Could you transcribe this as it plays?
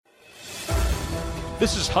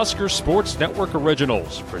This is Husker Sports Network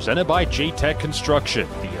Originals, presented by J-Tech Construction,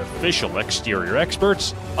 the official exterior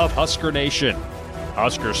experts of Husker Nation.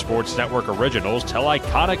 Husker Sports Network Originals tell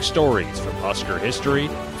iconic stories from Husker history,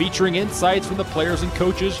 featuring insights from the players and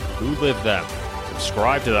coaches who live them.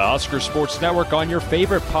 Subscribe to the Husker Sports Network on your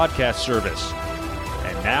favorite podcast service.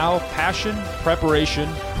 And now, passion,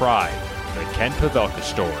 preparation, pride. The Kent Pavelka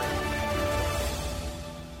story.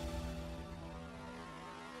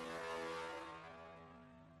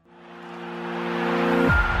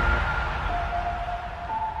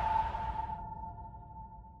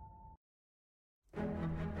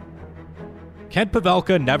 Kent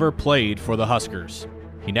Pavelka never played for the Huskers.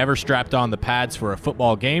 He never strapped on the pads for a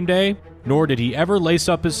football game day, nor did he ever lace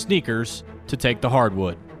up his sneakers to take the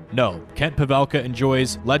hardwood. No, Kent Pavelka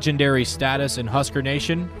enjoys legendary status in Husker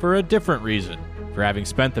Nation for a different reason, for having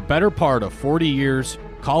spent the better part of 40 years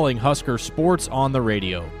calling Husker sports on the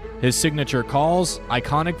radio. His signature calls,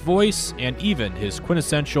 iconic voice, and even his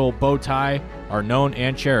quintessential bow tie are known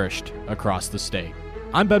and cherished across the state.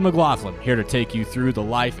 I'm Ben McLaughlin, here to take you through the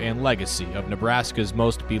life and legacy of Nebraska's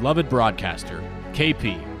most beloved broadcaster,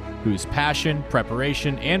 KP, whose passion,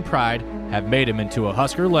 preparation, and pride have made him into a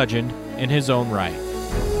Husker legend in his own right.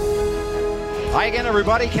 Hi again,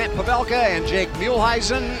 everybody. Kent Pavelka and Jake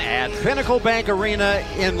Muehlheisen at Pinnacle Bank Arena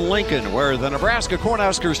in Lincoln, where the Nebraska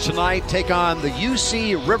Cornhuskers tonight take on the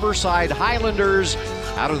UC Riverside Highlanders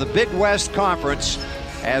out of the Big West Conference,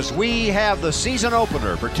 as we have the season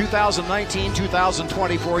opener for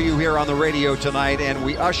 2019-2020 for you here on the radio tonight, and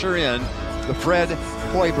we usher in the Fred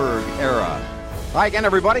Hoiberg era. Hi again,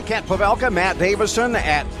 everybody. Kent Pavelka, Matt Davison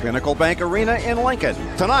at Pinnacle Bank Arena in Lincoln.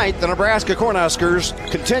 Tonight, the Nebraska Cornhuskers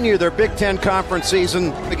continue their Big Ten Conference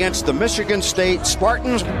season against the Michigan State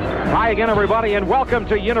Spartans. Hi again, everybody, and welcome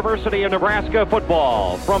to University of Nebraska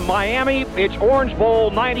football. From Miami, it's Orange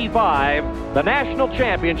Bowl 95, the national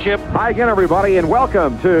championship. Hi again, everybody, and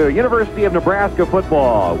welcome to University of Nebraska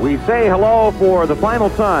football. We say hello for the final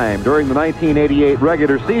time during the 1988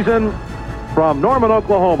 regular season. From Norman,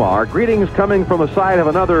 Oklahoma, our greetings coming from the site of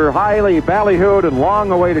another highly ballyhooed and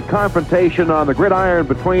long-awaited confrontation on the gridiron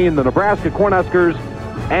between the Nebraska Cornhuskers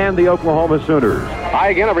and the Oklahoma Sooners. Hi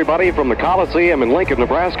again, everybody, from the Coliseum in Lincoln,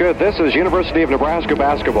 Nebraska. This is University of Nebraska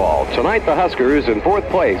basketball. Tonight, the Huskers, in fourth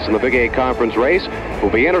place in the Big 8 Conference race, will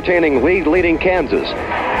be entertaining league-leading Kansas.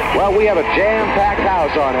 Well, we have a jam-packed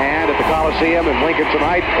house on hand at the Coliseum in Lincoln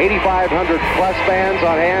tonight. 8,500-plus fans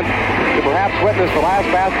on hand to perhaps witness the last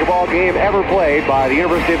basketball game ever played by the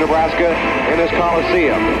University of Nebraska in this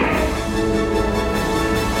Coliseum.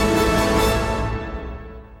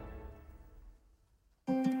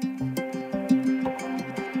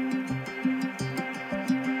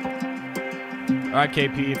 All right,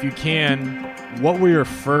 KP, if you can, what were your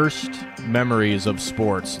first memories of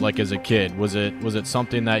sports, like as a kid? Was it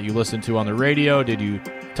something that you listened to on the radio? Did you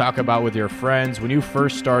talk about with your friends? When you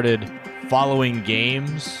first started following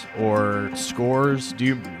games or scores,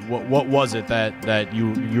 what was it that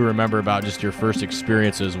you remember about just your first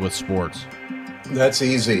experiences with sports? That's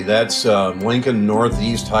easy. That's Lincoln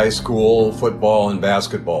Northeast High School football and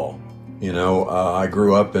basketball. You know, I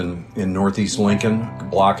grew up in Northeast Lincoln, a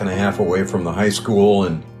block and a half away from the high school,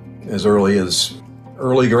 and as early as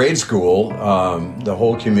early grade school, the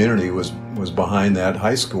whole community was behind that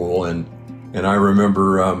high school, and I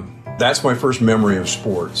remember that's my first memory of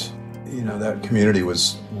sports. You know, that community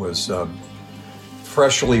was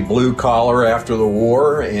freshly blue collar after the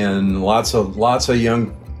war, and lots of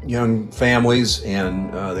young families,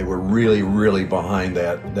 and they were really behind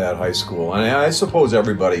that high school. And I suppose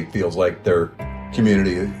everybody feels like their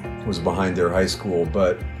community was behind their high school,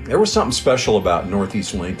 but there was something special about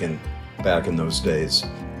Northeast Lincoln back in those days.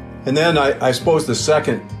 And then I suppose the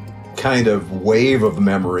second kind of wave of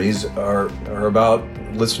memories are about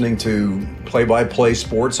listening to play-by-play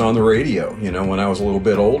sports on the radio. You know, when I was a little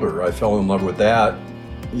bit older, I fell in love with that.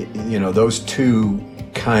 You know, those two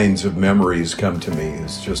kinds of memories come to me.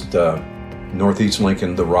 It's just Northeast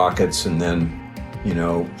Lincoln, the Rockets, and then, you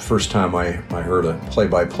know, first time I heard a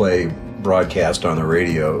play-by-play broadcast on the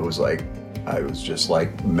radio, it was like, I was just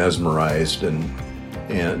like mesmerized and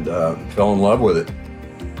fell in love with it.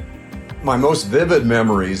 My most vivid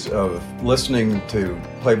memories of listening to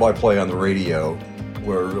play-by-play on the radio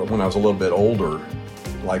were when I was a little bit older,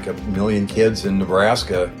 like a million kids in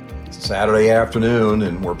Nebraska. It's a Saturday afternoon,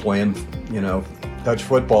 and we're playing, you know, touch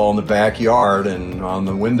football in the backyard, and on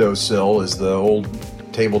the windowsill is the old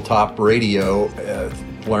tabletop radio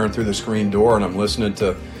blaring through the screen door, and I'm listening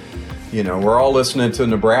to, you know, we're all listening to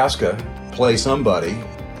Nebraska play somebody,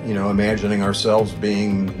 you know, imagining ourselves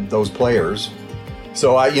being those players.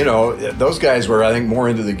 So those guys were, I think, more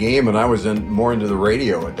into the game, and I was more into the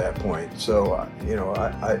radio at that point. So,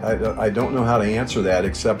 I don't know how to answer that,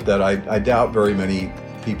 except that I doubt very many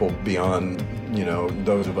people beyond,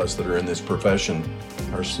 those of us that are in this profession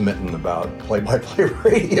are smitten about play-by-play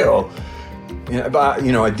radio. But,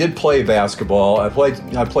 I did play basketball. I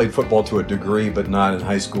played football to a degree, but not in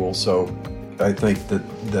high school. So I think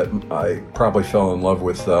that I probably fell in love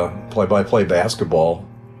with play-by-play basketball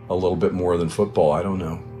a little bit more than football. I don't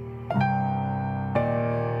know.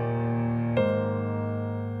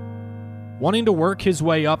 Wanting to work his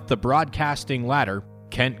way up the broadcasting ladder,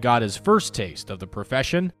 Kent got his first taste of the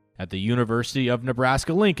profession at the University of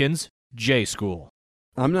Nebraska-Lincoln's J School.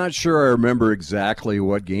 I'm not sure I remember exactly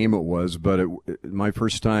what game it was, but my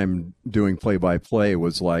first time doing play-by-play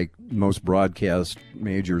was like most broadcast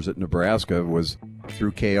majors at Nebraska was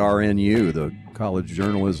through KRNU, the college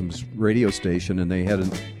journalism's radio station, and they had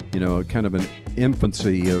kind of an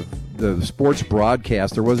infancy of the sports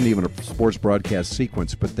broadcast. There wasn't even a sports broadcast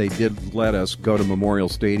sequence, but they did let us go to Memorial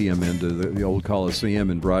Stadium into the old Coliseum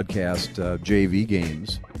and broadcast JV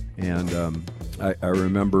games. And I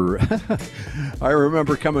remember I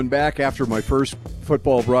remember coming back after my first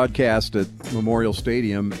football broadcast at Memorial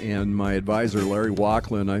Stadium, and my advisor, Larry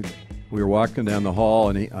Wacklin, we were walking down the hall,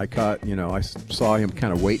 and I saw him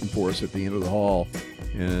kind of waiting for us at the end of the hall,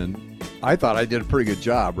 and I thought I did a pretty good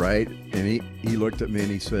job, right? And he looked at me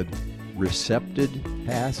and he said, "Recepted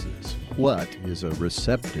passes. What is a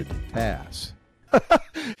recepted pass?"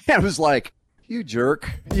 I was like, "You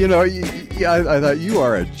jerk." I thought, you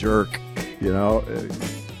are a jerk.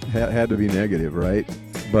 Had to be negative, right?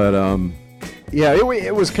 But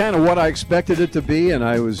it was kind of what I expected it to be, and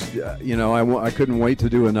I was, I couldn't wait to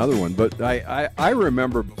do another one. But I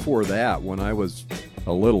remember before that, when I was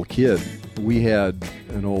a little kid, we had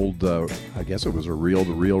an old, I guess it was a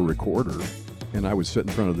reel-to-reel recorder, and I would sit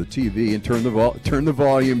in front of the TV and turn the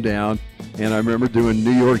volume down, and I remember doing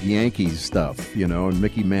New York Yankees stuff, and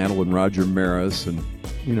Mickey Mantle and Roger Maris, and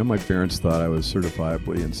my parents thought I was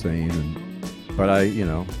certifiably insane, but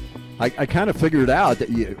I kind of figured out that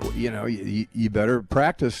you better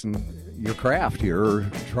practice your craft here,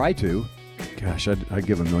 or try to. Gosh, I'd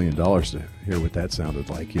give $1 million to hear what that sounded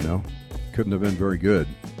like. Couldn't have been very good.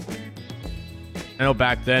 I know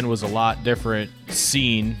back then was a lot different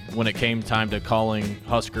scene when it came time to calling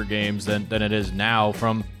Husker games than it is now.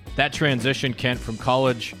 From that transition, Kent, from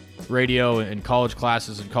college radio and college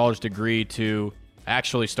classes and college degree to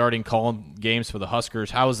actually starting calling games for the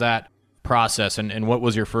Huskers, how was that process, and what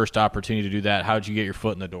was your first opportunity to do that? How did you get your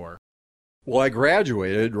foot in the door? Well, I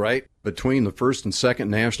graduated right between the first and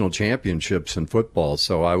second national championships in football,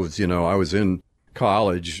 so I was in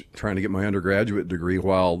college trying to get my undergraduate degree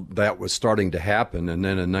while that was starting to happen. And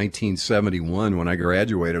then in 1971, when I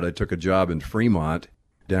graduated, I took a job in Fremont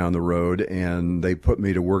down the road, and they put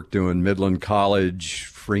me to work doing Midland College,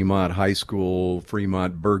 Fremont High School,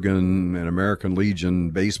 Fremont Bergen, and American Legion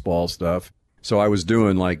baseball stuff. So I was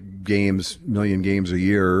doing like million games a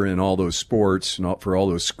year in all those sports and for all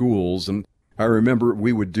those schools. And I remember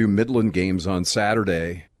we would do Midland games on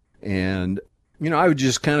Saturday, and I would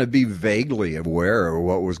just kind of be vaguely aware of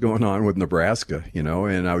what was going on with Nebraska, and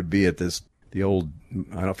I would be at the old,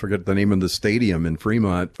 I don't forget the name of the stadium in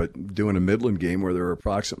Fremont, but doing a Midland game where there were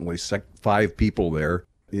approximately 5 people there,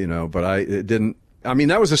 but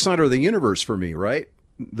that was the center of the universe for me, right?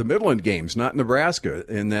 The Midland games, not Nebraska.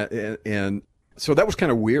 And so that was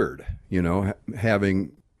kind of weird,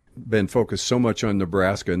 having been focused so much on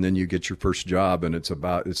Nebraska, and then you get your first job and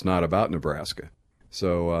it's not about Nebraska.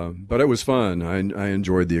 So, but it was fun. I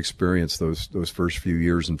enjoyed the experience those first few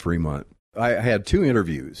years in Fremont. I had 2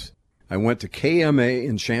 interviews. I went to KMA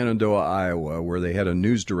in Shenandoah, Iowa, where they had a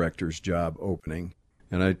news director's job opening.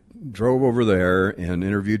 And I drove over there and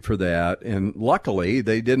interviewed for that. And luckily,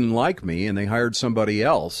 they didn't like me, and they hired somebody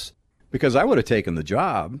else, because I would have taken the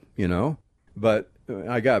job, But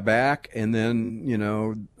I got back, and then,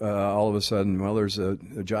 all of a sudden, well, there's a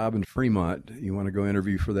job in Fremont. You want to go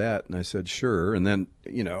interview for that? And I said, sure. And then,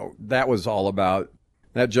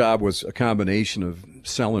 that job was a combination of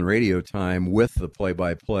selling radio time with the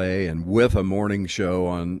play-by-play and with a morning show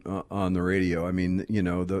on the radio. I mean,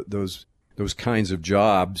 those kinds of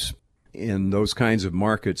jobs in those kinds of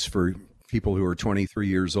markets for people who are 23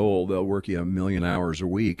 years old, they'll work you 1 million hours a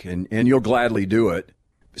week, and you'll gladly do it.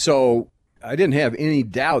 So I didn't have any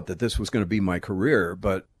doubt that this was going to be my career,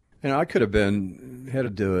 but I could have been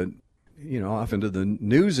headed to off into the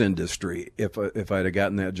news industry if I'd have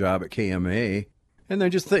gotten that job at KMA. And then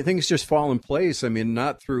just things just fall in place. I mean,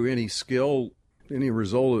 not through any skill, any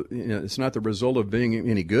result. It's not the result of being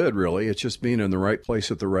any good, really. It's just being in the right place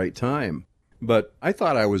at the right time. But I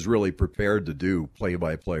thought I was really prepared to do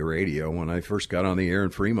play-by-play radio when I first got on the air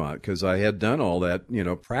in Fremont, because I had done all that,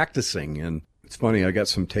 practicing. And it's funny, I got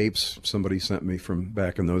some tapes somebody sent me from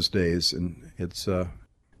back in those days, and it's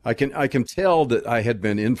I can tell that I had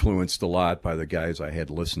been influenced a lot by the guys I had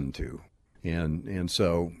listened to, and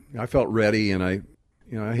so I felt ready, and I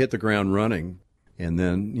hit the ground running. And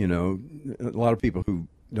then a lot of people who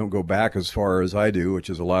don't go back as far as I do,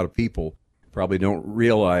 which is a lot of people, probably don't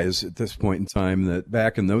realize at this point in time that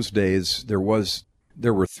back in those days there were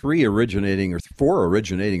four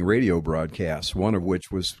originating radio broadcasts, one of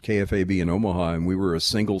which was KFAB in Omaha, and we were a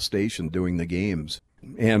single station doing the games.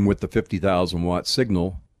 And with the 50,000 watt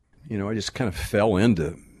signal, I just kind of fell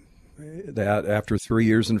into that after 3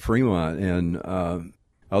 years in Fremont. And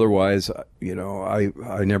otherwise,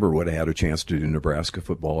 I never would have had a chance to do Nebraska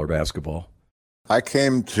football or basketball. I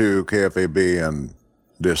came to KFAB in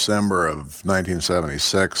December of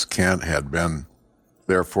 1976. Kent had been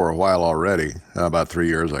there for a while already, about 3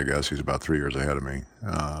 years, I guess. He's about 3 years ahead of me.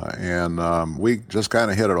 And we just kind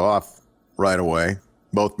of hit it off right away.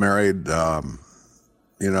 Both married,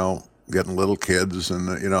 getting little kids, and,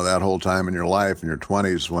 that whole time in your life, in your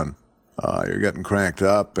 20s, when you're getting cranked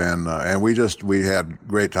up. And we had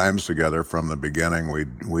great times together from the beginning.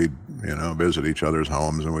 We'd visit each other's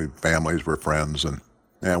homes, and families were friends, and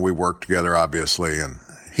we worked together, obviously. And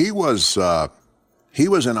he was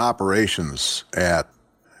in operations at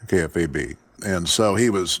KFAB, and so he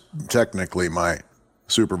was technically my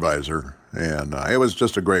supervisor, and it was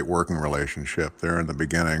just a great working relationship there in the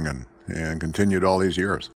beginning, and continued all these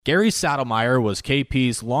years. Gary Saddlemeyer was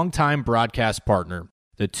KP's longtime broadcast partner.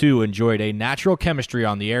 The two enjoyed a natural chemistry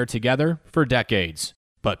on the air together for decades.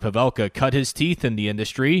 But Pavelka cut his teeth in the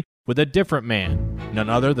industry with a different man, none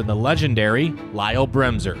other than the legendary Lyle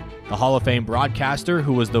Bremser, the Hall of Fame broadcaster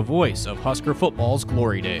who was the voice of Husker football's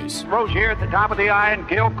glory days. Rozier at the top of the iron,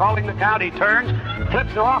 Gill calling the count. He turns,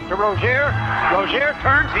 flips it off to Rozier. Rozier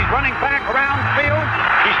turns, he's running back around the field.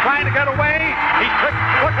 He's trying to get away. He's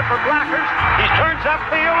looking for blockers. He turns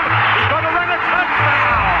upfield. He's going to run a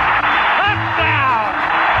touchdown. Touchdown!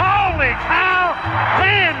 Holy cow!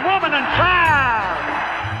 Man, woman, and child!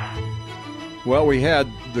 Well, we had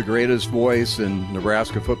the greatest voice in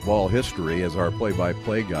Nebraska football history as our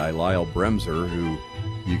play-by-play guy, Lyle Bremser, who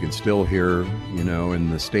you can still hear,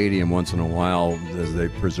 in the stadium once in a while as they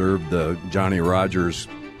preserved the Johnny Rodgers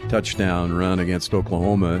touchdown run against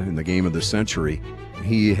Oklahoma in the game of the century.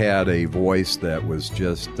 He had a voice that was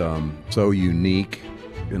just so unique.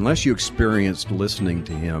 Unless you experienced listening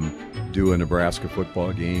to him do a Nebraska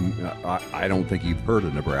football game, I don't think you've heard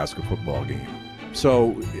a Nebraska football game.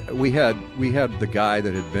 So we had the guy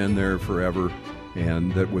that had been there forever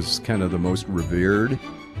and that was kind of the most revered.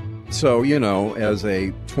 So, as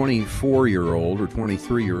a 24-year-old or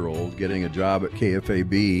 23-year-old getting a job at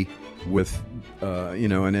KFAB with,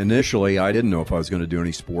 and initially I didn't know if I was going to do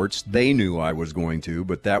any sports. They knew I was going to,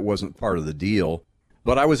 but that wasn't part of the deal.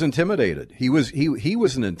 But I was intimidated. He was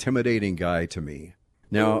an intimidating guy to me.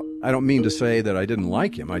 Now, I don't mean to say that I didn't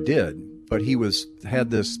like him. I did. But he had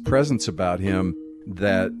this presence about him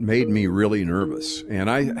that made me really nervous. And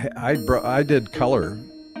I did color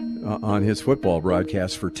on his football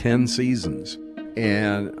broadcast for 10 seasons.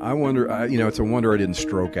 And I wonder, it's a wonder I didn't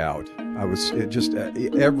stroke out.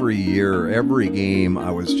 Every year, every game,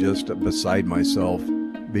 I was just beside myself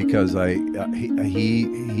because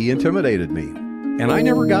he intimidated me. And I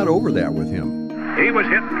never got over that with him. He was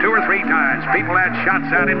hit 2 or 3 times. People had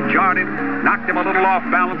shots at him, jarred him, knocked him a little off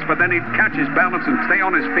balance, but then he'd catch his balance and stay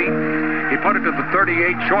on his feet. He put it to the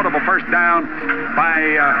 38, short of a first down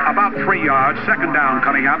by about 3 yards. Second down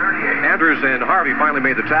coming up. Andrews and Harvey finally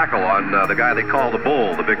made the tackle on the guy they call the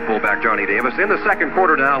Bull, the big fullback Johnny Davis. In the second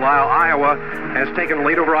quarter now, Iowa has taken the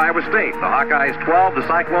lead over Iowa State. The Hawkeyes 12, the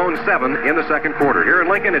Cyclones 7 in the second quarter. Here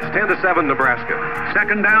in Lincoln, it's 10-7 Nebraska.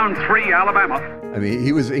 Second down, 3 Alabama. I mean,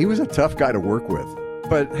 he was a tough guy to work with.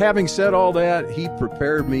 But having said all that, he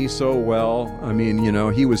prepared me so well. I mean,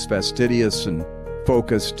 he was fastidious and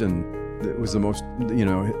focused, and it was the most,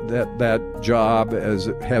 that job, as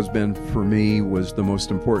it has been for me, was the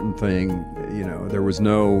most important thing. There was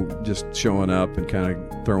no just showing up and kind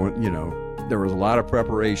of throwing, there was a lot of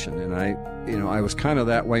preparation. And I was kind of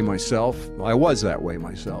that way myself. I was that way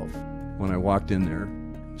myself when I walked in there.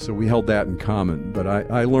 So we held that in common. But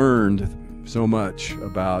I learned so much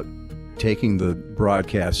about taking the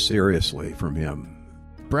broadcast seriously from him.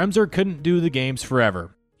 Bremser couldn't do the games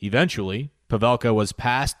forever. Eventually, Pavelka was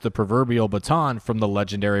passed the proverbial baton from the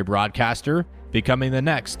legendary broadcaster, becoming the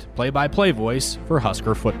next play-by-play voice for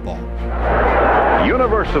Husker football.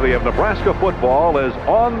 University of Nebraska football is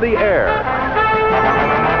on the air.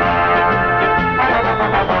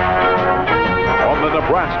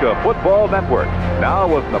 Nebraska Football Network.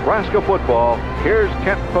 Now with Nebraska football, here's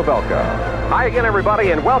Kent Pavelka. Hi again, everybody,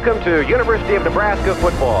 and welcome to University of Nebraska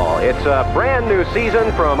football. It's a brand new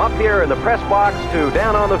season from up here in the press box to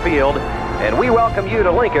down on the field, and we welcome you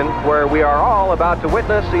to Lincoln, where we are all about to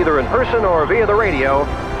witness, either in person or via the radio,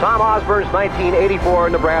 Tom Osborne's 1984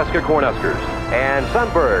 Nebraska Cornhuskers. And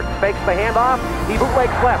Sundberg fakes the handoff. He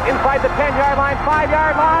bootlegs left inside the 10-yard line,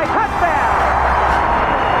 5-yard line, touchdown!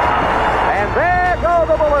 And there go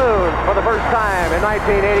the Balloons for the first time in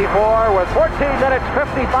 1984 with 14 minutes,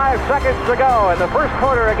 55 seconds to go in the first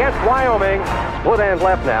quarter against Wyoming. Split end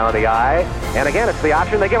left now in the eye. And again, it's the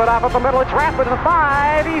option. They give it off up the middle. It's Rathman to the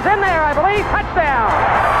 5. He's in there, I believe. Touchdown!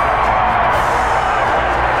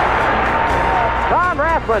 Tom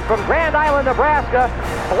Rathman from Grand Island, Nebraska,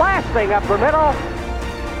 blasting up the middle.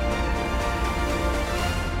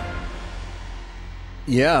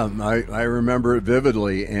 Yeah, I remember it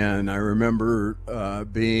vividly, and I remember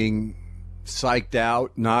being psyched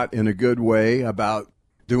out, not in a good way, about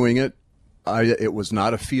doing it. It was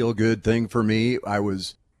not a feel-good thing for me. I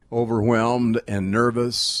was overwhelmed and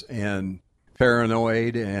nervous and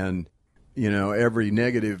paranoid and, every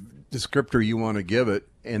negative descriptor you want to give it.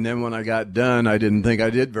 And then when I got done, I didn't think I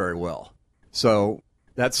did very well. So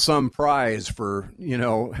that's some prize for,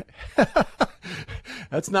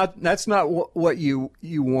 that's not what you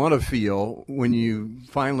want to feel when you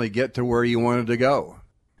finally get to where you wanted to go.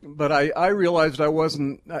 But I realized I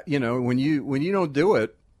wasn't, when you don't do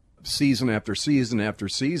it season after season after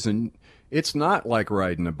season, it's not like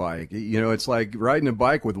riding a bike. It's like riding a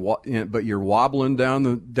bike but you're wobbling down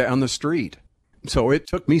the street. So it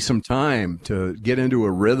took me some time to get into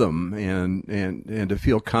a rhythm and to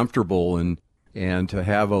feel comfortable and to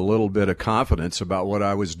have a little bit of confidence about what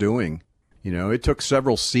I was doing. It took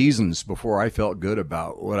several seasons before I felt good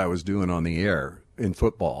about what I was doing on the air in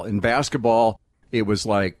football. In basketball, it was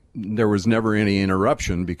like there was never any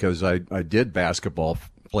interruption because I did basketball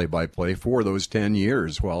play-by-play for those 10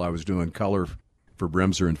 years while I was doing color for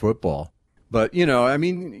Bremser in football. But, you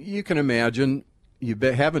can imagine you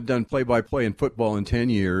haven't done play-by-play in football in 10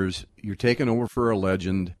 years. You're taking over for a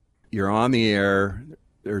legend. You're on the air.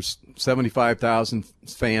 There's 75,000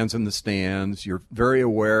 fans in the stands. You're very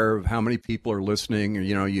aware of how many people are listening.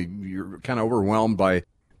 You're kind of overwhelmed by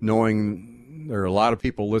knowing there are a lot of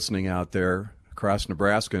people listening out there across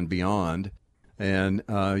Nebraska and beyond. And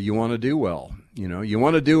you want to do well. You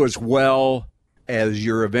want to do as well as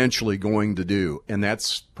you're eventually going to do. And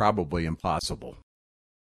that's probably impossible.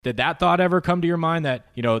 Did that thought ever come to your mind that,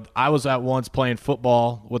 I was at once playing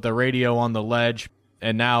football with the radio on the ledge,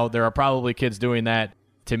 and now there are probably kids doing that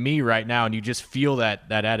to me right now, and you just feel that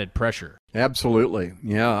added pressure? Absolutely.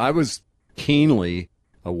 Yeah, I was keenly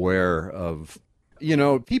aware of,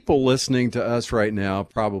 people listening to us right now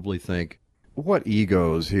probably think, what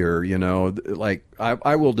egos here, like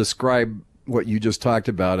I will describe what you just talked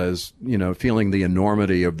about as, feeling the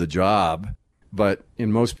enormity of the job. But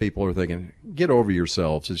most people are thinking, get over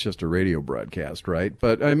yourselves. It's just a radio broadcast, right?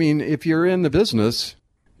 But, if you're in the business,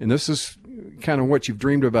 and this is kind of what you've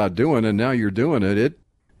dreamed about doing, and now you're doing it,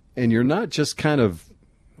 and you're not just kind of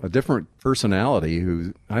a different personality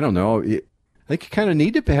who, I don't know, I think you kind of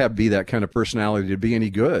need to be that kind of personality to be any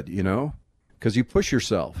good, because you push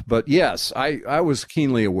yourself. But, yes, I was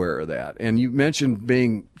keenly aware of that. And you mentioned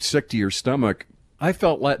being sick to your stomach. I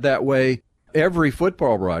felt that way every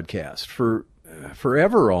football broadcast for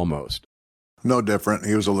forever almost. No different.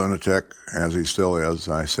 He was a lunatic, as he still is.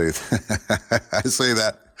 I say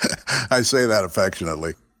that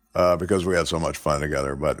affectionately because we had so much fun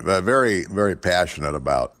together. But very, very passionate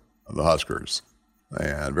about the Huskers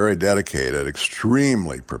and very dedicated,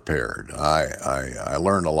 extremely prepared. I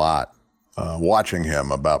learned a lot watching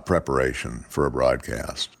him about preparation for a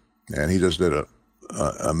broadcast, and he just did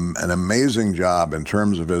an amazing job in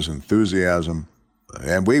terms of his enthusiasm.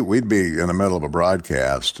 And we'd be in the middle of a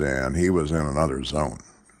broadcast, and he was in another zone.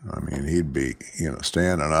 He'd be,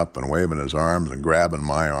 standing up and waving his arms and grabbing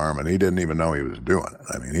my arm, and he didn't even know he was doing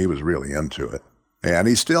it. He was really into it. And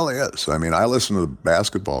he still is. I listen to the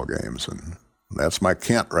basketball games, and that's my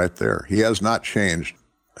Kent right there. He has not changed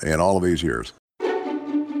in all of these years.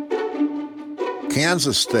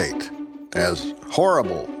 Kansas State, as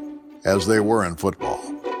horrible as they were in football,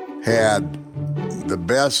 had the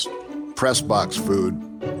best press box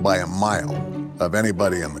food by a mile of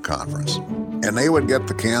anybody in the conference. And they would get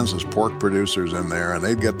the Kansas pork producers in there, and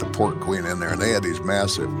they'd get the pork queen in there, and they had these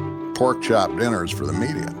massive pork chop dinners for the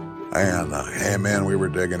media. And, hey, man, we were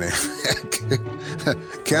digging in.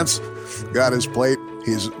 Kent's got his plate.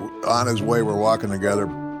 He's on his way. We're walking together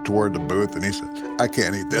toward the booth, and he said, I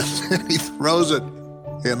can't eat this. And he throws it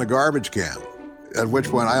in the garbage can. at which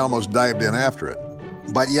point I almost dived in after it.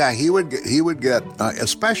 But yeah, he would get,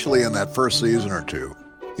 especially in that first season or two,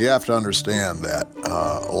 you have to understand that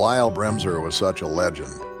Lyle Bremser was such a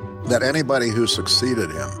legend that anybody who succeeded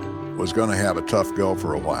him was going to have a tough go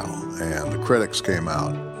for a while. And the critics came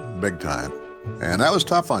out big time. And that was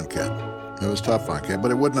tough on Kent. It was tough on Kent, but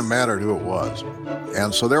it wouldn't have mattered who it was.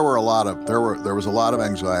 And so there was a lot of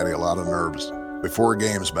anxiety, a lot of nerves before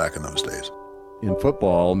games back in those days. In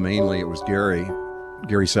football, mainly it was Gary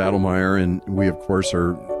Saddlemeyer, and we, of course,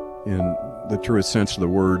 are, in the truest sense of the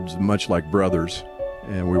words, much like brothers.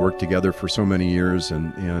 And we worked together for so many years,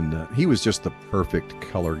 and he was just the perfect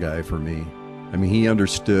color guy for me. I mean, he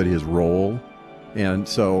understood his role. And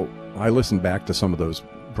so I listen back to some of those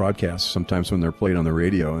broadcasts sometimes when they're played on the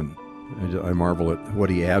radio, and I marvel at what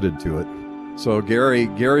he added to it. So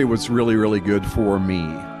Gary was really, really good for me,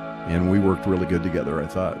 and we worked really good together, I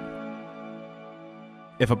thought.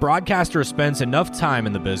 If a broadcaster spends enough time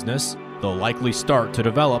in the business, they'll likely start to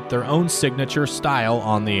develop their own signature style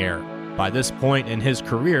on the air. By this point in his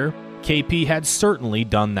career, KP had certainly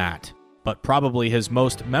done that. But probably his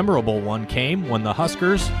most memorable one came when the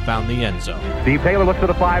Huskers found the end zone. Steve Taylor looks at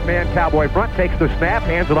the five-man Cowboy front, takes the snap,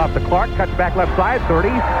 hands it off to Clark, cuts back left side,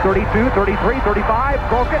 30, 32, 33, 35,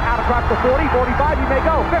 broke it, out across the 40, 45, he may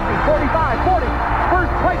go, 50, 45, 40,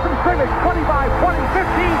 first play from scrimmage, 25, 20,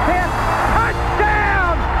 15, 10,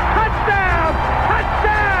 touchdown! Touchdown!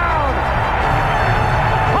 Touchdown!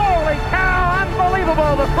 Holy cow,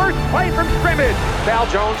 unbelievable, the first play from scrimmage. Val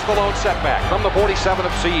Jones, the lone setback from the 47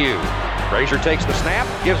 of CU. Frazier takes the snap,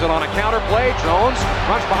 gives it on a counter play. Jones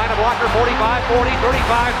runs behind a blocker, 45, 40,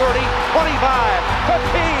 35, 30, 25,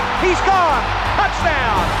 15. He's gone.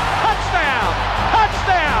 Touchdown! Touchdown!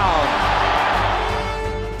 Touchdown!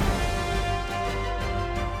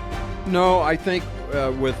 No, I think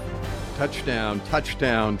with touchdown,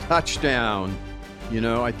 you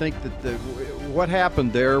know, I think that what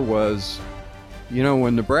happened there was, you know,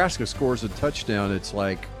 when Nebraska scores a touchdown, it's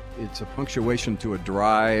like it's a punctuation to a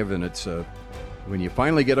drive, and when you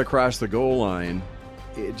finally get across the goal line,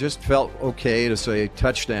 it just felt okay to say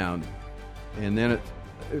touchdown. And then it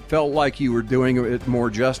felt like you were doing it more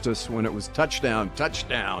justice when it was touchdown.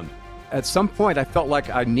 At some point, I felt like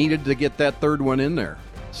I needed to get that third one in there.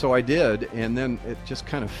 So I did, and then it just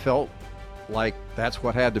kind of felt like that's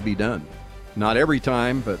what had to be done. Not every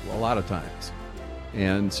time, but a lot of times.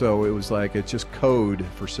 And so it was like it's just code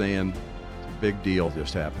for saying a big deal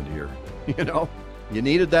just happened here. You know, you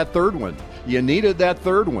needed that third one.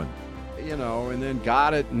 You know, and then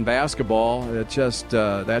got it in basketball. It just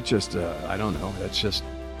I don't know. That's just,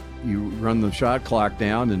 you run the shot clock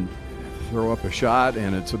down and throw up a shot,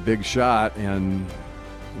 and it's a big shot, and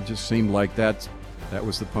it just seemed like that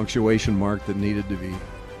was the punctuation mark that needed to be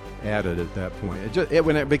added at that point.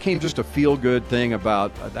 When it became just a feel-good thing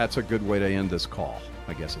about that's a good way to end this call,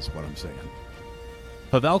 I guess is what I'm saying.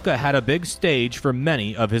 Pavelka had a big stage for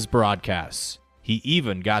many of his broadcasts. He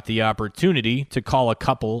even got the opportunity to call a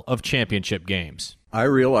couple of championship games. I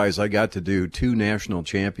realized I got to do 2 national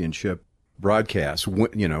championship broadcasts.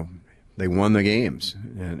 You know, they won the games,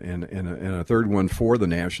 and a third one for the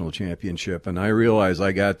national championship. And I realized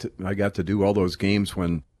I got to do all those games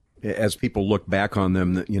when, as people look back on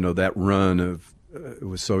them, you know, that run of it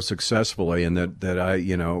was so successfully, and that I,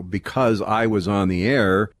 you know, because I was on the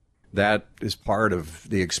air, that is part of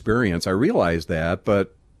the experience. I realized that,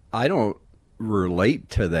 but I don't relate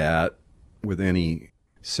to that with any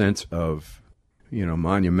sense of, you know,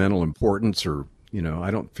 monumental importance, or, you know,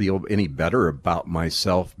 I don't feel any better about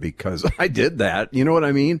myself because I did that. You know what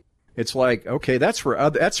I mean? It's like, okay, that's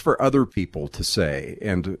for other people to say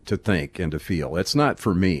and to think and to feel. It's not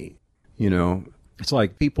for me. You know, it's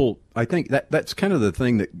like people, I think that's kind of the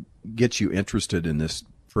thing that gets you interested in this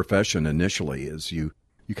profession initially, is you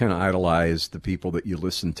kind of idolize the people that you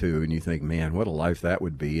listen to, and you think, man, what a life that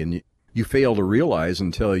would be. And you fail to realize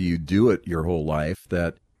until you do it your whole life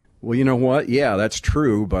that, well, you know what? Yeah, that's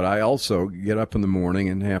true. But I also get up in the morning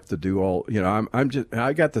and have to do all, you know,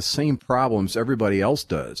 I got the same problems everybody else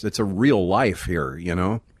does. It's a real life here, you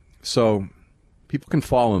know? So people can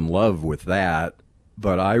fall in love with that,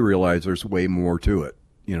 but I realize there's way more to it.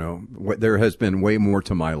 You know, there has been way more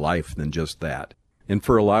to my life than just that. And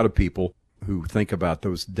for a lot of people who think about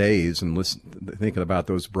those days and thinking about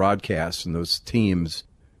those broadcasts and those teams,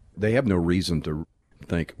 they have no reason to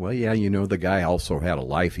think, well, yeah, you know, the guy also had a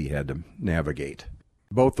life he had to navigate.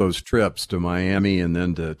 Both those trips to Miami and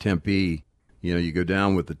then to Tempe, you know, you go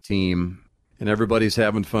down with the team and everybody's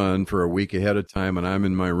having fun for a week ahead of time, and I'm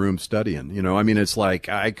in my room studying. You know, I mean, it's like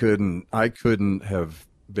I couldn't have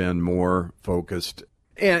been more focused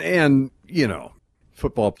and you know,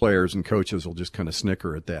 football players and coaches will just kind of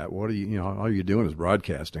snicker at that. What are you, all you're doing is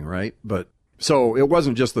broadcasting, right? But so it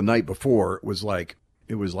wasn't just the night before. It was like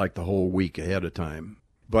the whole week ahead of time.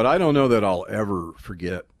 But I don't know that I'll ever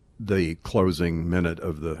forget the closing minute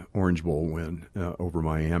of the Orange Bowl win over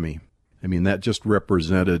Miami. I mean, that just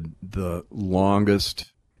represented the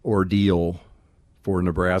longest ordeal for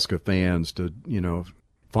Nebraska fans to,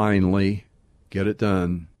 finally get it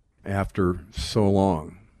done after so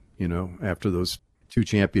long, after those 2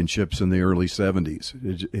 championships in the early 70s.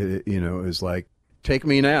 It is like, take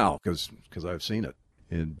me now, because I've seen it,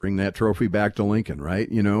 and bring that trophy back to Lincoln, right?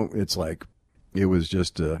 It's like, it was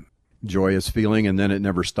just a joyous feeling, and then it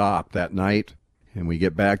never stopped that night. And we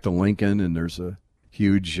get back to Lincoln, and there's a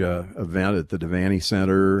huge event at the Devaney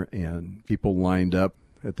Center, and people lined up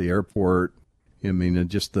at the airport. I mean, and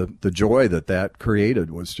just the joy that created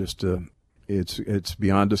was just, it's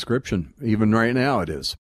beyond description. Even right now it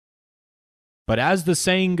is. But as the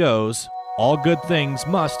saying goes, all good things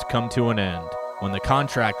must come to an end. When the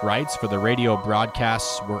contract rights for the radio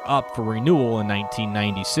broadcasts were up for renewal in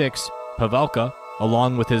 1996, Pavelka,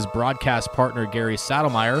 along with his broadcast partner Gary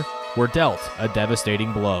Saddlemeyer, were dealt a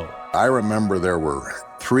devastating blow. I remember there were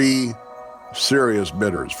 3 serious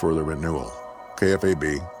bidders for the renewal: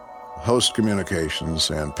 KFAB, Host Communications,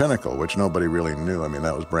 and Pinnacle, which nobody really knew. I mean,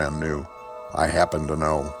 that was brand new. I happened to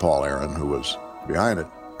know Paul Aaron, who was behind it.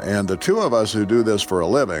 And the 2 of us who do this for a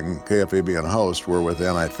living, KFAB and Host, were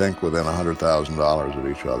within $100,000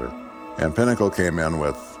 of each other. And Pinnacle came in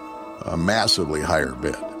with a massively higher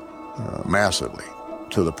bid, massively,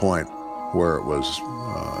 to the point where it was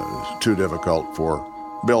too difficult for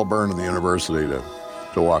Bill Byrne and the university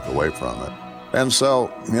to walk away from it. And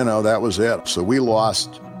so, that was it. So we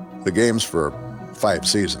lost the games for 5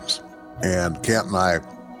 seasons. And Kent and I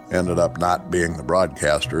ended up not being the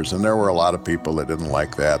broadcasters, and there were a lot of people that didn't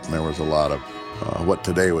like that, and there was a lot of what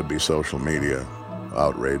today would be social media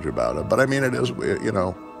outrage about it. But I mean, it is,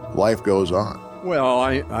 life goes on. Well,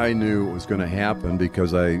 I knew it was going to happen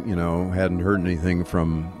because I, hadn't heard anything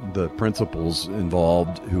from the principals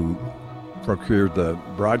involved who procured the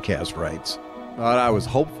broadcast rights. But I was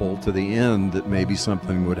hopeful to the end that maybe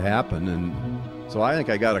something would happen, and so I think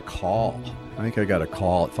I got a call.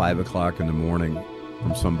 At 5 o'clock in the morning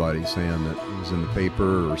from somebody saying that it was in the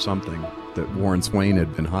paper or something that Warren Swain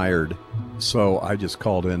had been hired. So I just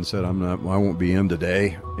called in and said, I won't be in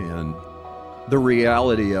today. And the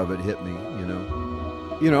reality of it hit me,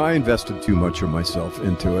 I invested too much of myself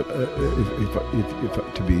into it,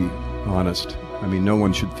 if to be honest. I mean, no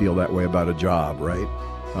one should feel that way about a job, right?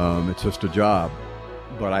 It's just a job.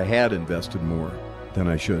 But I had invested more than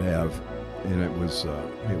I should have, and it was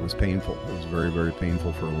painful. It was very, very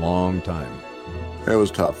painful for a long time. It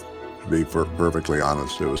was tough, to be perfectly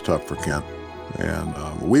honest. It was tough for Kent, and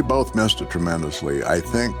we both missed it tremendously. I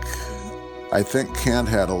think Kent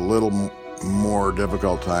had a little more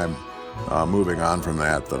difficult time moving on from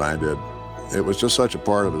that than I did. It was just such a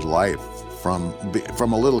part of his life from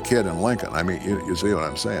a little kid in Lincoln. I mean, you see what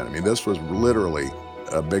I'm saying? I mean, this was literally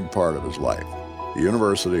a big part of his life. The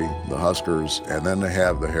university, the Huskers, and then to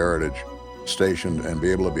have the Heritage station and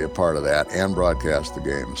be able to be a part of that and broadcast the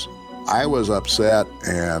games. I was upset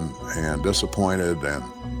and disappointed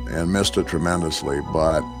and missed it tremendously,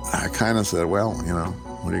 but I kind of said, well,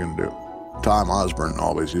 what are you going to do? Tom Osborne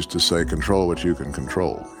always used to say, control what you can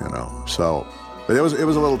control, So, but it was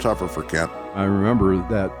a little tougher for Kent. I remember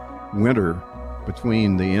that winter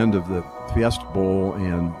between the end of the Fiesta Bowl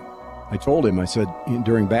and I told him, I said,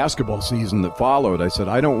 during basketball season that followed, I said,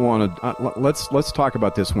 I don't want to, let's talk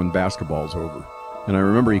about this when basketball's over. And I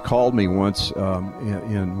remember he called me once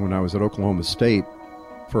when I was at Oklahoma State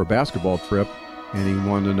for a basketball trip, and he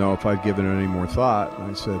wanted to know if I'd given it any more thought.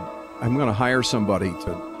 And I said, I'm going to hire somebody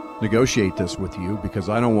to negotiate this with you because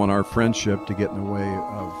I don't want our friendship to get in the way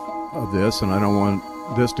of this, and I don't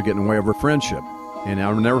want this to get in the way of our friendship. And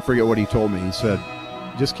I'll never forget what he told me. He said,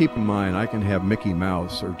 just keep in mind, I can have Mickey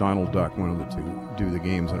Mouse or Donald Duck, one of the two, do the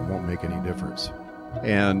games, and it won't make any difference.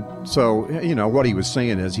 And so, what he was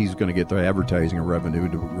saying is he's going to get the advertising revenue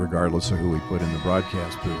regardless of who he put in the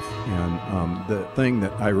broadcast booth. And the thing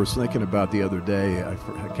that I was thinking about the other day, I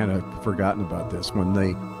kind of forgotten about this, when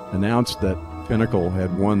they announced that Pinnacle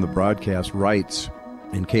had won the broadcast rights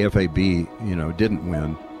and KFAB, didn't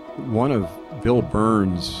win. One of Bill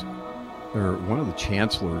Byrne's, or one of the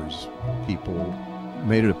chancellor's people,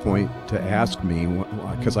 made it a point to ask me,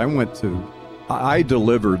 because I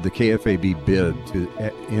delivered the KFAB bid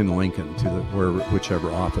in Lincoln to whichever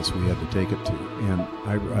office we had to take it to. And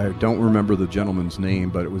I don't remember the gentleman's name,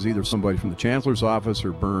 but it was either somebody from the chancellor's office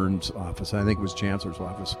or Byrne's office. I think it was chancellor's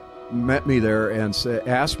office. met me there and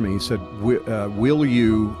asked me, he said, will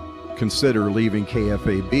you consider leaving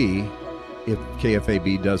KFAB if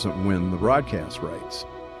KFAB doesn't win the broadcast rights?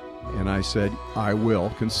 And I said, I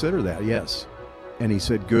will consider that, yes. And he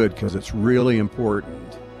said, good, because it's really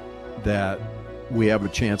important that we have a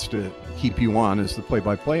chance to keep you on as the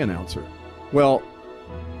play-by-play announcer. Well,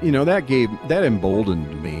 that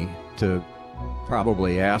emboldened me to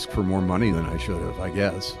probably ask for more money than I should have, I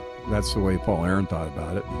guess. That's the way Paul Aaron thought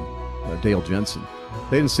about it, and Dale Jensen.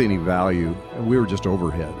 They didn't see any value. We were just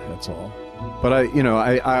overhead, that's all. But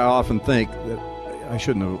I often think that I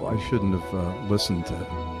shouldn't have listened to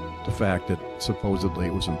the fact that supposedly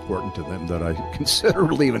it was important to them that I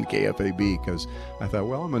considered leaving KFAB, because I thought,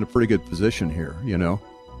 well, I'm in a pretty good position here, and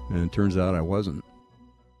it turns out I wasn't.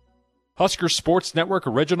 Husker Sports Network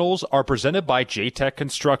originals are presented by J-Tech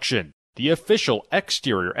Construction, the official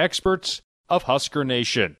exterior experts of Husker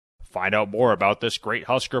Nation. Find out more about this great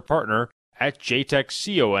Husker partner at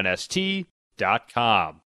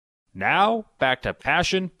jtechconst.com. Now, back to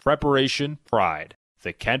Passion, Preparation, Pride,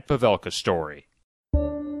 the Kent Pavelka story.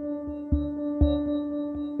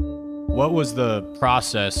 What was the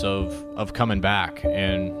process of coming back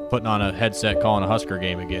and putting on a headset calling a Husker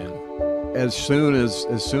game again? As soon as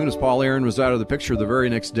Paul Aaron was out of the picture, the very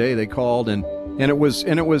next day they called, and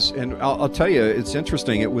I'll tell you, it's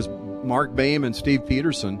interesting. It was Mark Boehm and Steve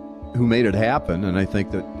Peterson who made it happen, and I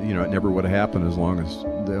think that it never would have happened as long as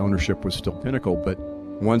the ownership was still Pinnacle. But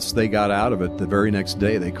once they got out of it, the very next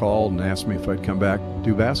day they called and asked me if I'd come back and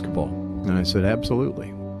do basketball, and I said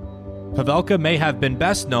absolutely. Pavelka may have been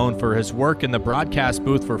best known for his work in the broadcast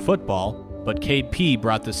booth for football, but KP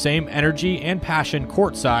brought the same energy and passion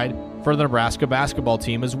courtside for the Nebraska basketball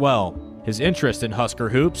team as well. His interest in Husker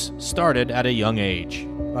hoops started at a young age.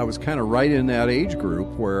 I was kind of right in that age group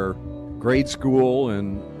where grade school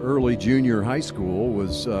and early junior high school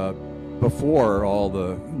was before all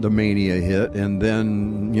the mania hit, and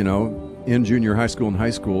then in junior high school and high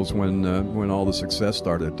schools when all the success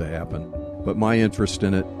started to happen. But my interest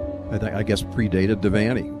in it, I guess, predated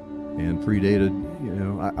Devaney, and predated,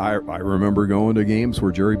 I remember going to games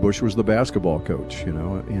where Jerry Bush was the basketball coach,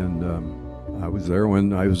 and I was there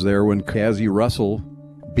when Cazzie Russell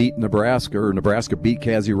beat Nebraska, or Nebraska beat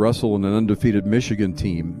Cazzie Russell in an undefeated Michigan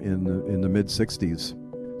team in the mid-'60s.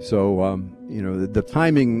 So, the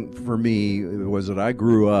timing for me was that I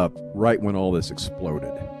grew up right when all this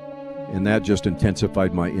exploded, and that just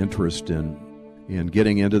intensified my interest in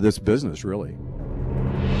getting into this business, really.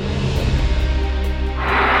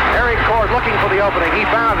 Looking for the opening. He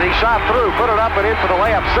found it. He shot through, put it up and in for the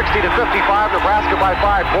layup. 60-55, Nebraska by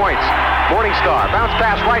 5 points. Morningstar, bounce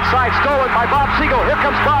pass right side, stolen by Bob Siegel. Here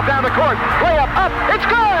comes Bob down the court. Layup up, it's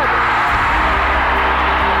good!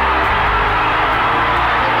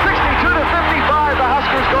 62-55, the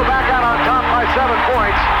Huskers go back out on top by 7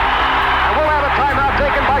 points. And we'll have a timeout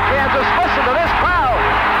taken by Kansas. Listen to this crowd.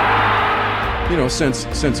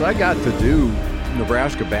 Since I got to do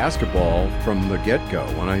Nebraska basketball from the get-go,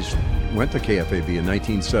 when I went to KFAB in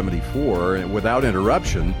 1974, and without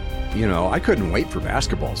interruption, I couldn't wait for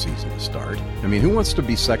basketball season to start. I mean, who wants to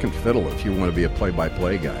be second fiddle if you want to be a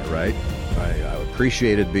play-by-play guy, right? I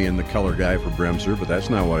appreciated being the color guy for Bremser, but that's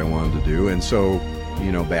not what I wanted to do. And so,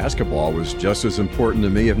 basketball was just as important to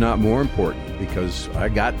me, if not more important, because I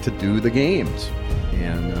got to do the games.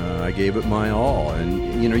 And I gave it my all.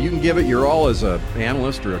 And, you can give it your all as an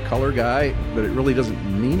analyst or a color guy, but it really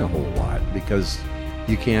doesn't mean a whole lot because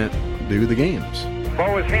you can't do the games.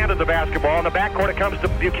 Bo is handed the basketball. In the backcourt, it comes to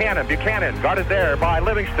Buchanan. Buchanan guarded there by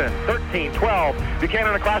Livingston. 13-12.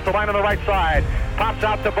 Buchanan across the line on the right side. Pops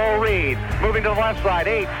out to Bo Reed. Moving to the left side.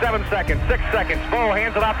 8, 7 seconds, 6 seconds. Bo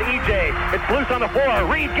hands it off to EJ. It's loose on the floor.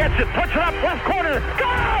 Reed gets it. Puts it up. Left corner.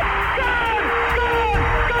 Good! Good! Good!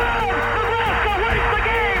 Good! Nebraska wins the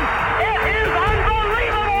game! It is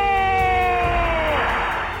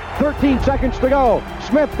unbelievable! 13 seconds to go.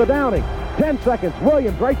 Smith to Downing. 10 seconds.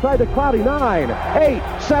 Williams right side to Cloudy. 9, 8,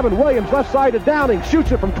 7. Williams left side to Downing. Shoots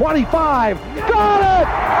it from 25. Got it!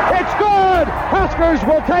 It's good! Huskers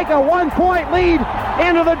will take a 1-point lead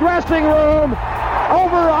into the dressing room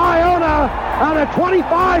over Iona on a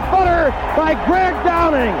 25-footer by Greg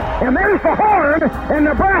Downing. And there's the horn, and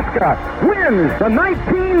Nebraska wins the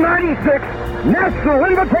 1996 National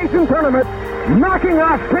Invitation Tournament, knocking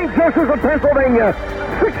off St. Joseph's of Pennsylvania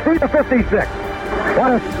 60-56.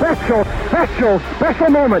 What a special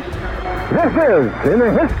moment this is in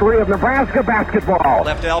the history of Nebraska basketball.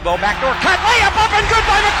 Left elbow, backdoor cut, layup up and good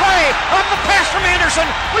by McCray. Up the pass from Anderson.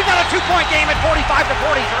 We've got a 2-point game at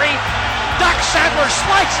 45-43. Doc Sadler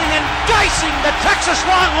slicing and dicing the Texas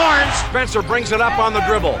Longhorns. Spencer brings it up on the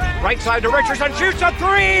dribble. Right side to Richardson, shoots a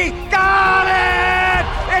three. Got it!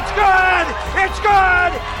 It's good! It's good!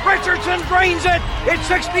 Richardson drains it. It's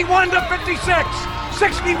 61 to 56.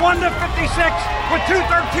 61 to 56 with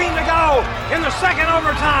 2:13 to go in the second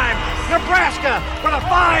overtime. Nebraska with a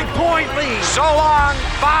 5-point lead. So long,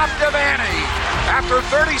 Bob Devaney. After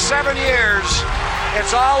 37 years,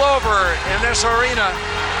 it's all over in this arena,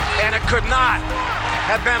 and it could not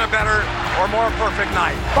have been a better or more perfect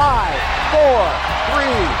night. 5, 4, 3,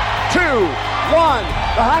 2, 1.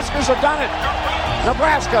 The Huskers have done it.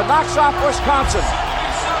 Nebraska knocks off Wisconsin.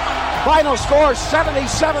 Final score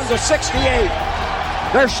 77 to 68.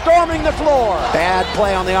 They're storming the floor. Bad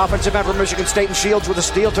play on the offensive end for Michigan State, and Shields with a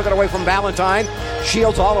steal. Took it away from Valentine.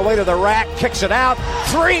 Shields all the way to the rack. Kicks it out.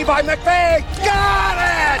 Three by McVay.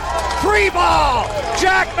 Got it! Free ball.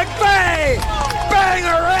 Jack McVay.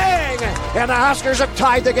 Bang-a-ring. And the Huskers have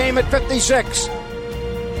tied the game at 56.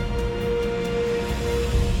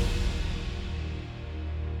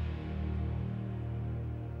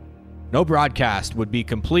 No broadcast would be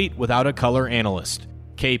complete without a color analyst.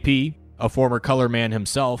 KP, a former color man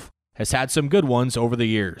himself, has had some good ones over the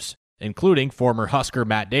years, including former Husker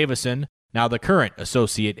Matt Davison, now the current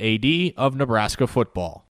Associate AD of Nebraska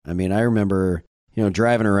football. I mean, I remember,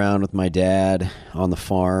 driving around with my dad on the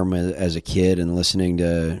farm as a kid and listening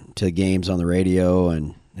to games on the radio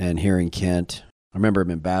and hearing Kent. I remember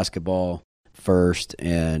him in basketball first,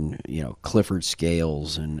 and Clifford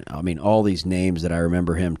Scales, and all these names that I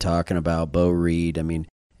remember him talking about, Bo Reed.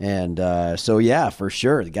 So yeah, for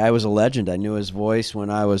sure, the guy was a legend. I knew his voice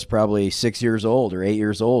when I was probably 6 years old or 8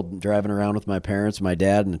 years old, driving around with my parents, my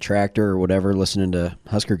dad, in the tractor or whatever, listening to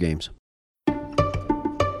Husker games.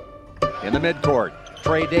 In the midcourt,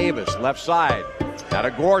 Trey Davis, left side. Now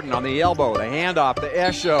to Gordon on the elbow, the handoff to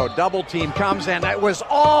Esho. Double team comes in. It was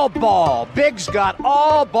all ball. Biggs got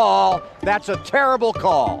all ball. That's a terrible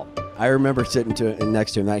call. I remember sitting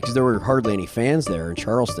next to him because there were hardly any fans there in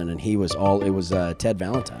Charleston, and it was Ted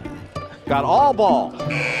Valentine. Got all ball.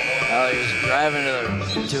 Well, he was driving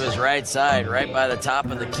to his right side, right by the top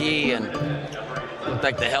of the key, and looked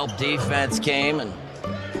like the help defense came, and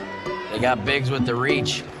they got Biggs with the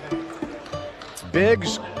reach.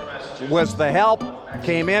 Biggs was the help,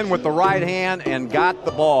 came in with the right hand and got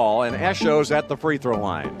the ball, and Esho's at the free throw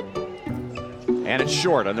line. And it's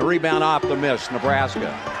short on the rebound off the miss,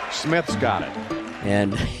 Nebraska. Smith's got it.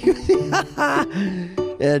 And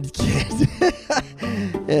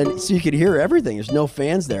and so you could hear everything. There's no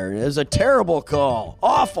fans there. It was a terrible call.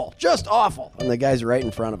 Awful. Just awful. And the guy's right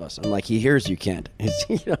in front of us. I'm like, he hears you, Kent.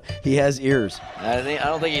 He has ears. I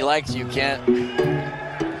don't think he likes you, Kent.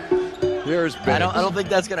 Here's Biggs. I don't think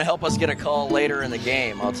that's going to help us get a call later in the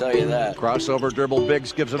game, I'll tell you that. Crossover dribble,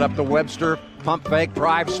 Biggs gives it up to Webster. Pump fake,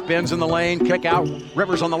 drive, spins in the lane, kick out.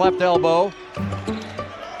 Rivers on the left elbow.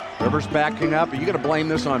 Rivers backing up. Are you going to blame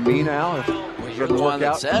this on me now? Well, you're the one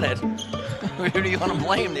that said it. Who do you want to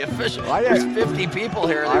blame? The official? There's 50 people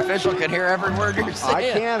here. The official can hear every word you're saying.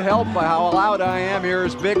 I can't help how loud I am.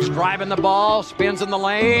 Here's Biggs driving the ball, spins in the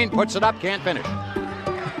lane, puts it up, can't finish.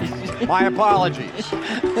 My apologies.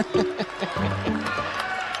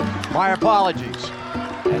 My apologies.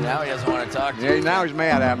 And now he doesn't want to talk to you. Now he's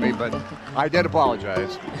mad at me, but I did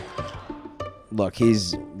apologize. Look,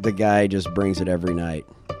 he's the guy, just brings it every night.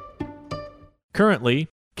 Currently,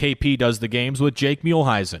 KP does the games with Jake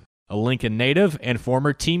Muehlheisen, a Lincoln native and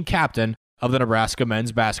former team captain of the Nebraska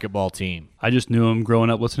men's basketball team. I just knew him growing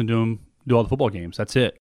up, listening to him do all the football games. That's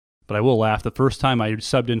it. But I will laugh. The first time I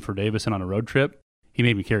subbed in for Davison on a road trip, he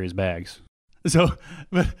made me carry his bags. So,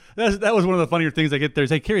 but that was one of the funnier things I get there. Is,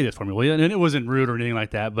 hey, carry this for me, will you? And it wasn't rude or anything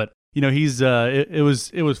like that. But he's it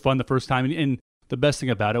was fun the first time. And the best thing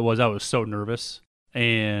about it was I was so nervous,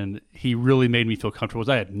 and he really made me feel comfortable.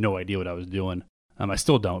 Because I had no idea what I was doing. I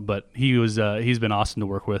still don't, but he's been awesome to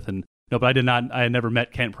work with. And no, but I had never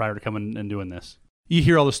met Kent prior to coming and doing this. You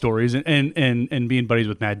hear all the stories, and being buddies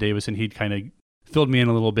with Matt Davis, and he'd kind of filled me in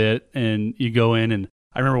a little bit. And you go in, and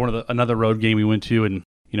I remember another road game we went to, and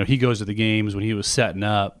he goes to the games when he was setting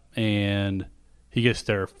up, and he gets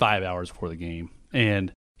there 5 hours before the game,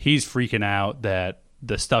 and he's freaking out that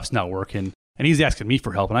the stuff's not working, and he's asking me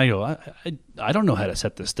for help, and I go, I don't know how to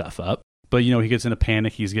set this stuff up. But, he gets in a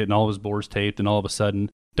panic. He's getting all of his boards taped, and all of a sudden,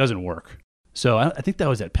 it doesn't work. So I think that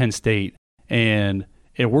was at Penn State, and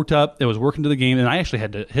it worked up. It was working to the game, and I actually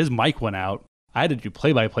had to, his mic went out. I had to do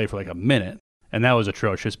play-by-play for like a minute, and that was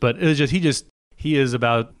atrocious. But it was just, he is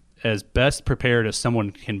about as best prepared as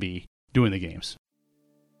someone can be doing the games.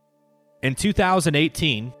 In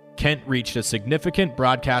 2018, Kent reached a significant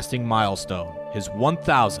broadcasting milestone, his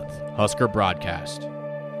 1,000th Husker broadcast.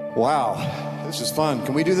 Wow, this is fun.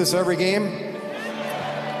 Can we do this every game?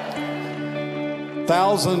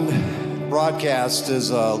 1,000 broadcasts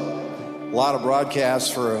is a lot of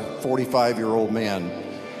broadcasts for a 45-year-old man.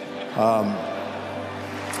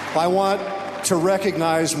 I want to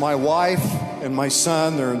recognize my wife and my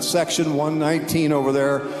son. They're in section 119 over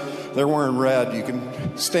there. They're wearing red. You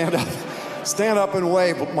can stand up and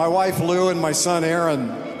wave. My wife Lou and my son Aaron.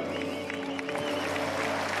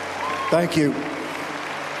 Thank you.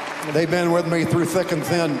 They've been with me through thick and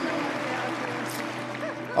thin.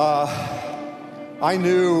 I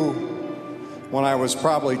knew when I was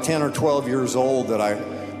probably 10 or 12 years old that I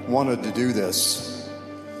wanted to do this.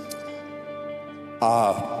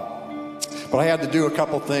 But I had to do a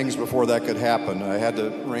couple things before that could happen. I had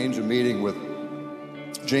to arrange a meeting with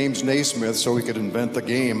James Naismith so we could invent the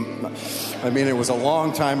game. I mean, it was a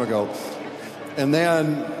long time ago. And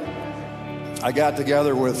then I got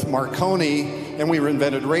together with Marconi and we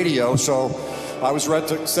invented radio. So I was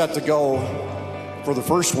set to go for the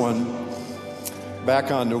first one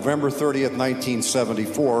back on November 30th,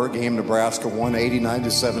 1974. Game Nebraska won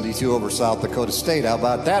 89-72 over South Dakota State. How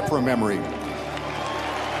about that for a memory?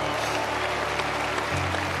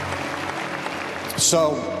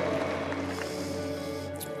 So,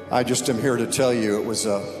 I just am here to tell you it was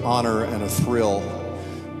an honor and a thrill.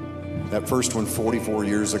 That first one 44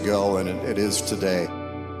 years ago, and it is today.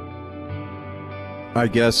 I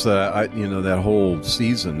guess, that whole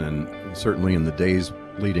season, and certainly in the days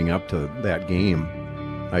leading up to that game,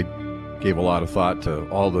 I gave a lot of thought to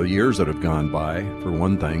all the years that have gone by, for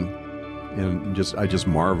one thing. And I just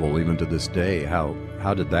marvel even to this day, how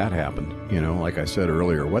did that happen? Like I said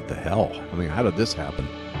earlier, what the hell? I mean, how did this happen?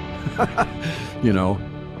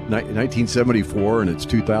 1974 and it's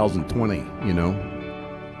 2020,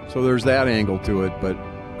 So there's that angle to it. But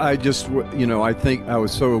I just, I think I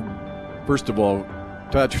was so, first of all,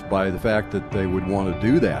 touched by the fact that they would want to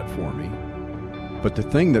do that for me. But the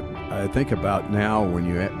thing that I think about now when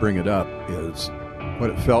you bring it up is what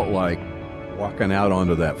it felt like walking out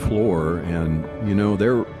onto that floor, and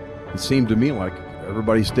it seemed to me like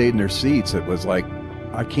everybody stayed in their seats. It was like,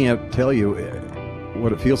 I can't tell you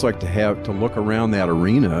what it feels like to look around that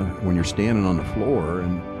arena when you're standing on the floor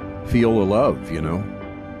and feel the love,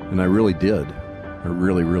 and I really did. I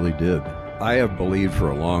really, really did. I have believed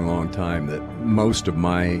for a long, long time that most of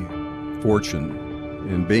my fortune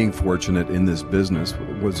and being fortunate in this business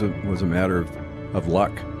was a matter of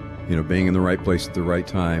luck. Being in the right place at the right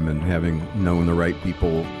time and having known the right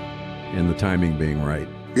people and the timing being right.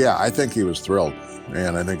 Yeah, I think he was thrilled,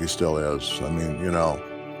 and I think he still is. I mean,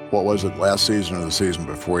 what was it, last season or the season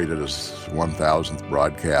before, he did his 1,000th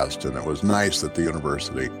broadcast, and it was nice that the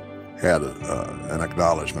university had an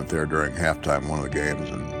acknowledgement there during halftime one of the games,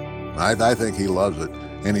 and I think he loves it,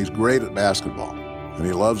 and he's great at basketball, and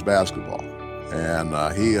he loves basketball. And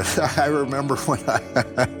I remember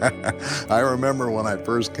when I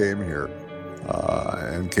first came here,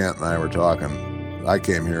 and Kent and I were talking. I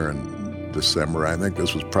came here in December. I think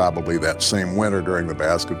this was probably that same winter during the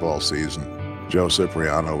basketball season. Joe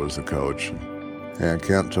Cipriano was the coach, and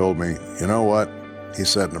Kent told me, you know what? He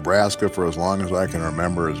said, Nebraska, for as long as I can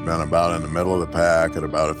remember, has been about in the middle of the pack at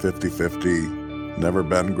about a 50-50, never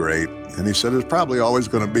been great. And he said, it's probably always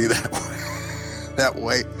going to be that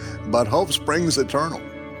way. But hope springs eternal.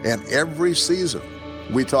 And every season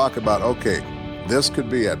we talk about, okay, this could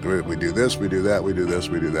be it. We do this, we do that, we do this,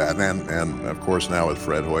 we do that. And of course now with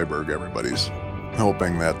Fred Hoiberg, everybody's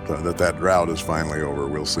hoping that drought is finally over.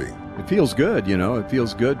 We'll see. It feels good, It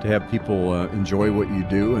feels good to have people enjoy what you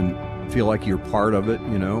do and feel like you're part of it,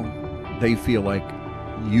 They feel like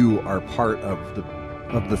you are part of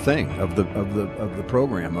the thing, of the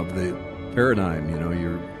program, of the paradigm,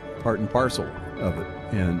 You're part and parcel of it,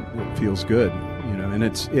 and it feels good, and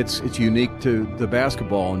it's unique to the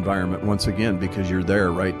basketball environment once again, because you're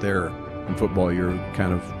there, right there. In football, you're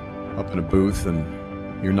kind of up in a booth, and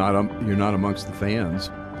you're not amongst the fans,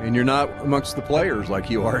 and you're not amongst the players like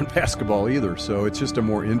you are in basketball either. So it's just a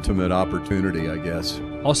more intimate opportunity, I guess.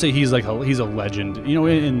 I'll say he's a legend.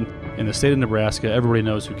 In the state of Nebraska, everybody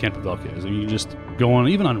knows who Kent Pavelka is. I mean, you just go on,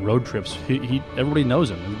 even on road trips, everybody knows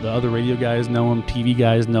him. The other radio guys know him, TV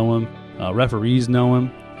guys know him. Referees know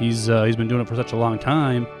him. He's been doing it for such a long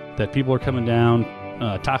time that people are coming down,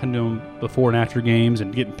 talking to him before and after games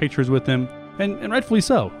and getting pictures with him, and rightfully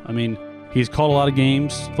so. I mean, he's called a lot of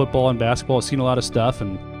games, football and basketball, seen a lot of stuff,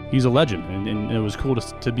 and he's a legend. And it was cool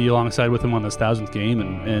to be alongside with him on this 1,000th game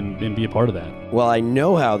and be a part of that. Well, I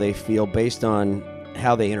know how they feel based on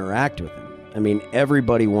how they interact with him. I mean,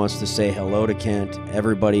 everybody wants to say hello to Kent.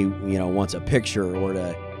 Everybody, wants a picture or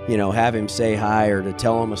to, have him say hi or to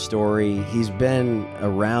tell him a story. He's been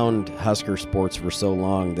around Husker sports for so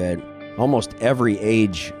long that almost every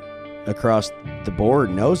age across the board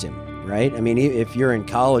knows him, right? I mean, if you're in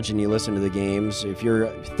college and you listen to the games, if you're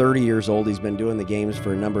 30 years old, he's been doing the games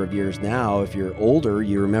for a number of years now. If you're older,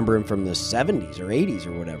 you remember him from the 70s or 80s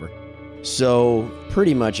or whatever. So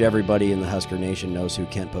pretty much everybody in the Husker Nation knows who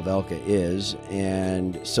Kent Pavelka is,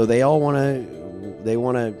 and so they all want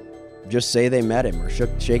to just say they met him or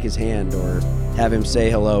shake his hand or have him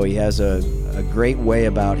say hello. He has a great way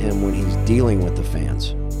about him when he's dealing with the fans,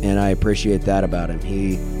 and I appreciate that about him.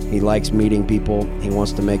 He likes meeting people. He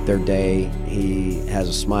wants to make their day. He has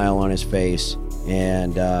a smile on his face,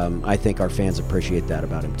 and I think our fans appreciate that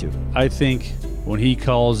about him too. I think when he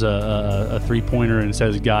calls a three-pointer and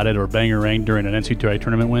says "got it" or "bang-a-rang" during an NCAA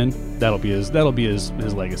tournament win, that'll be his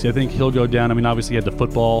legacy. I think he'll go down. I mean, obviously he had the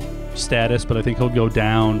football status, but I think he'll go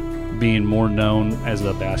down being more known as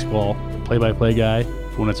a basketball play-by-play guy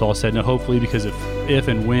when it's all said and done. Hopefully, because if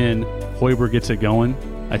and when Hoiberg gets it going,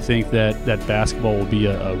 I think that basketball will be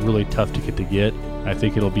a really tough ticket to get. I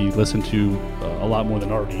think it'll be listened to a lot more than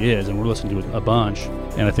it already is, and we're listening to it a bunch.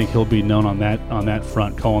 And I think he'll be known on that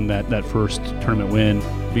front, calling that first tournament win,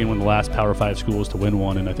 being one of the last Power 5 schools to win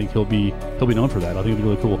one. And I think he'll be known for that. I think it'll be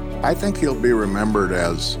really cool. I think he'll be remembered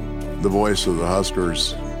as the voice of the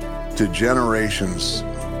Huskers to generations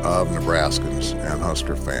of Nebraskans and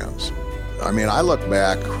Husker fans. I mean, I look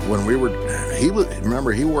back when he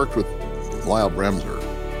worked with Lyle Bremser.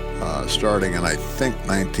 Starting in, I think,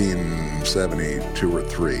 1972 or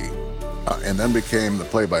 3, and then became the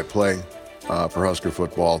play-by-play for Husker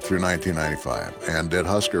football through 1995, and did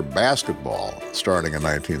Husker basketball starting in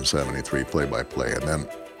 1973, play-by-play, and then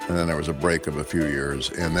there was a break of a few years,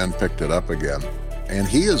 and then picked it up again. And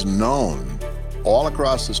he is known all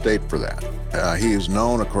across the state for that. He is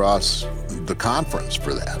known across the conference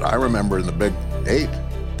for that. I remember in the Big 8,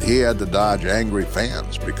 he had to dodge angry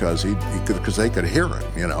fans because they could hear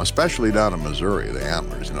him, especially down in Missouri, the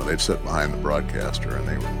Antlers. They'd sit behind the broadcaster and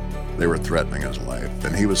they were threatening his life.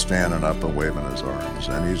 And he was standing up and waving his arms.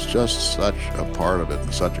 And he's just such a part of it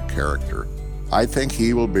and such a character. I think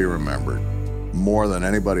he will be remembered more than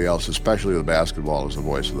anybody else, especially with basketball, as the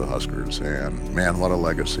voice of the Huskers. And man, what a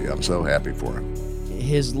legacy. I'm so happy for him.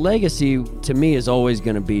 His legacy, to me, is always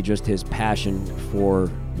going to be just his passion for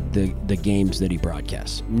the games that he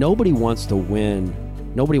broadcasts. Nobody wants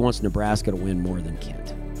Nebraska to win more than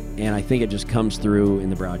Kent. And I think it just comes through in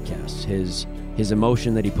the broadcasts. His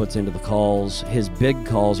emotion that he puts into the calls, his big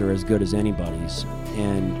calls are as good as anybody's.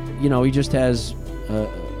 And, he just has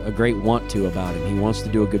a great want to about him. He wants to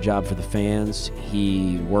do a good job for the fans.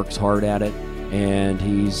 He works hard at it. And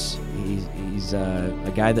he's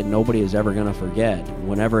a guy that nobody is ever going to forget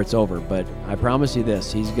whenever it's over. But I promise you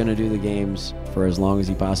this, he's going to do the games for as long as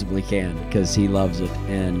he possibly can because he loves it,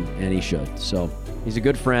 and he should. So he's a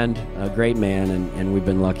good friend, a great man, and we've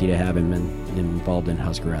been lucky to have him involved in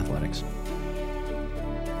Husker athletics.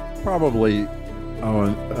 Probably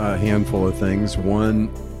a handful of things. One,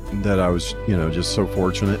 that I was, just so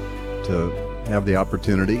fortunate to have the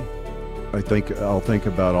opportunity. I'll think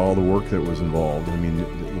about all the work that was involved. I mean,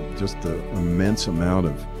 just the immense amount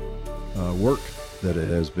of work that it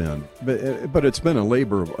has been. But it's been a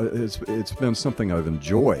labor. It's been something I've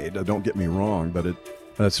enjoyed. Don't get me wrong, but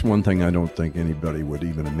that's one thing I don't think anybody would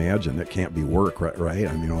even imagine. It can't be work, right?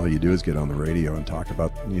 I mean, all you do is get on the radio and talk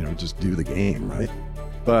about, just do the game, right?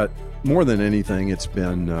 But more than anything, it's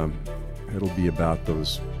been, it'll be about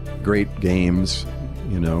those great games,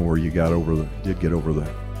 where you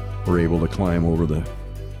were able to climb over the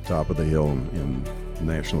top of the hill in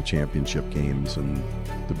national championship games and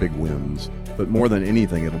the big wins. But more than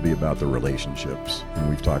anything, it'll be about the relationships. And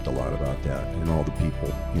we've talked a lot about that, and all the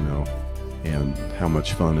people, and how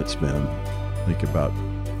much fun it's been. Think about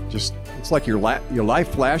it's like your life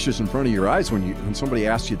flashes in front of your eyes when somebody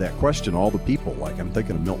asks you that question, all the people. Like, I'm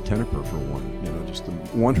thinking of Milt Tenneper for one, just the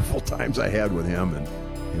wonderful times I had with him and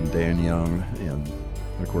Dan Young and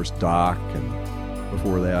of course Doc, and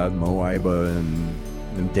before that Mo Iba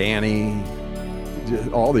and Danny.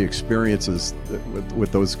 All the experiences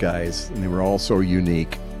with those guys, and they were all so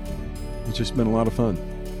unique. It's just been a lot of fun.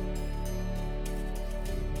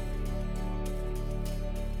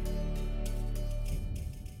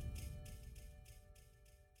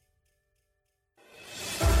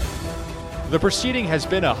 The proceeding has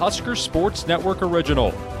been a Husker Sports Network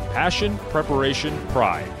original. Passion, preparation,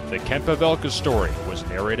 pride. The Kent Pavelka story was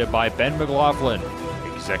narrated by Ben McLaughlin.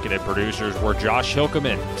 Executive producers were Josh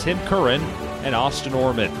Hilkeman, Tim Curran, and Austin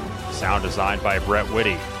Orman. Sound designed by Brett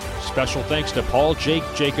Whitty. Special thanks to Paul Jake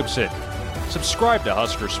Jacobson. Subscribe to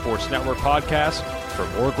Husker Sports Network podcast for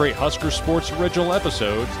more great Husker Sports original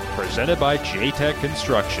episodes presented by J-Tech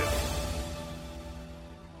Construction.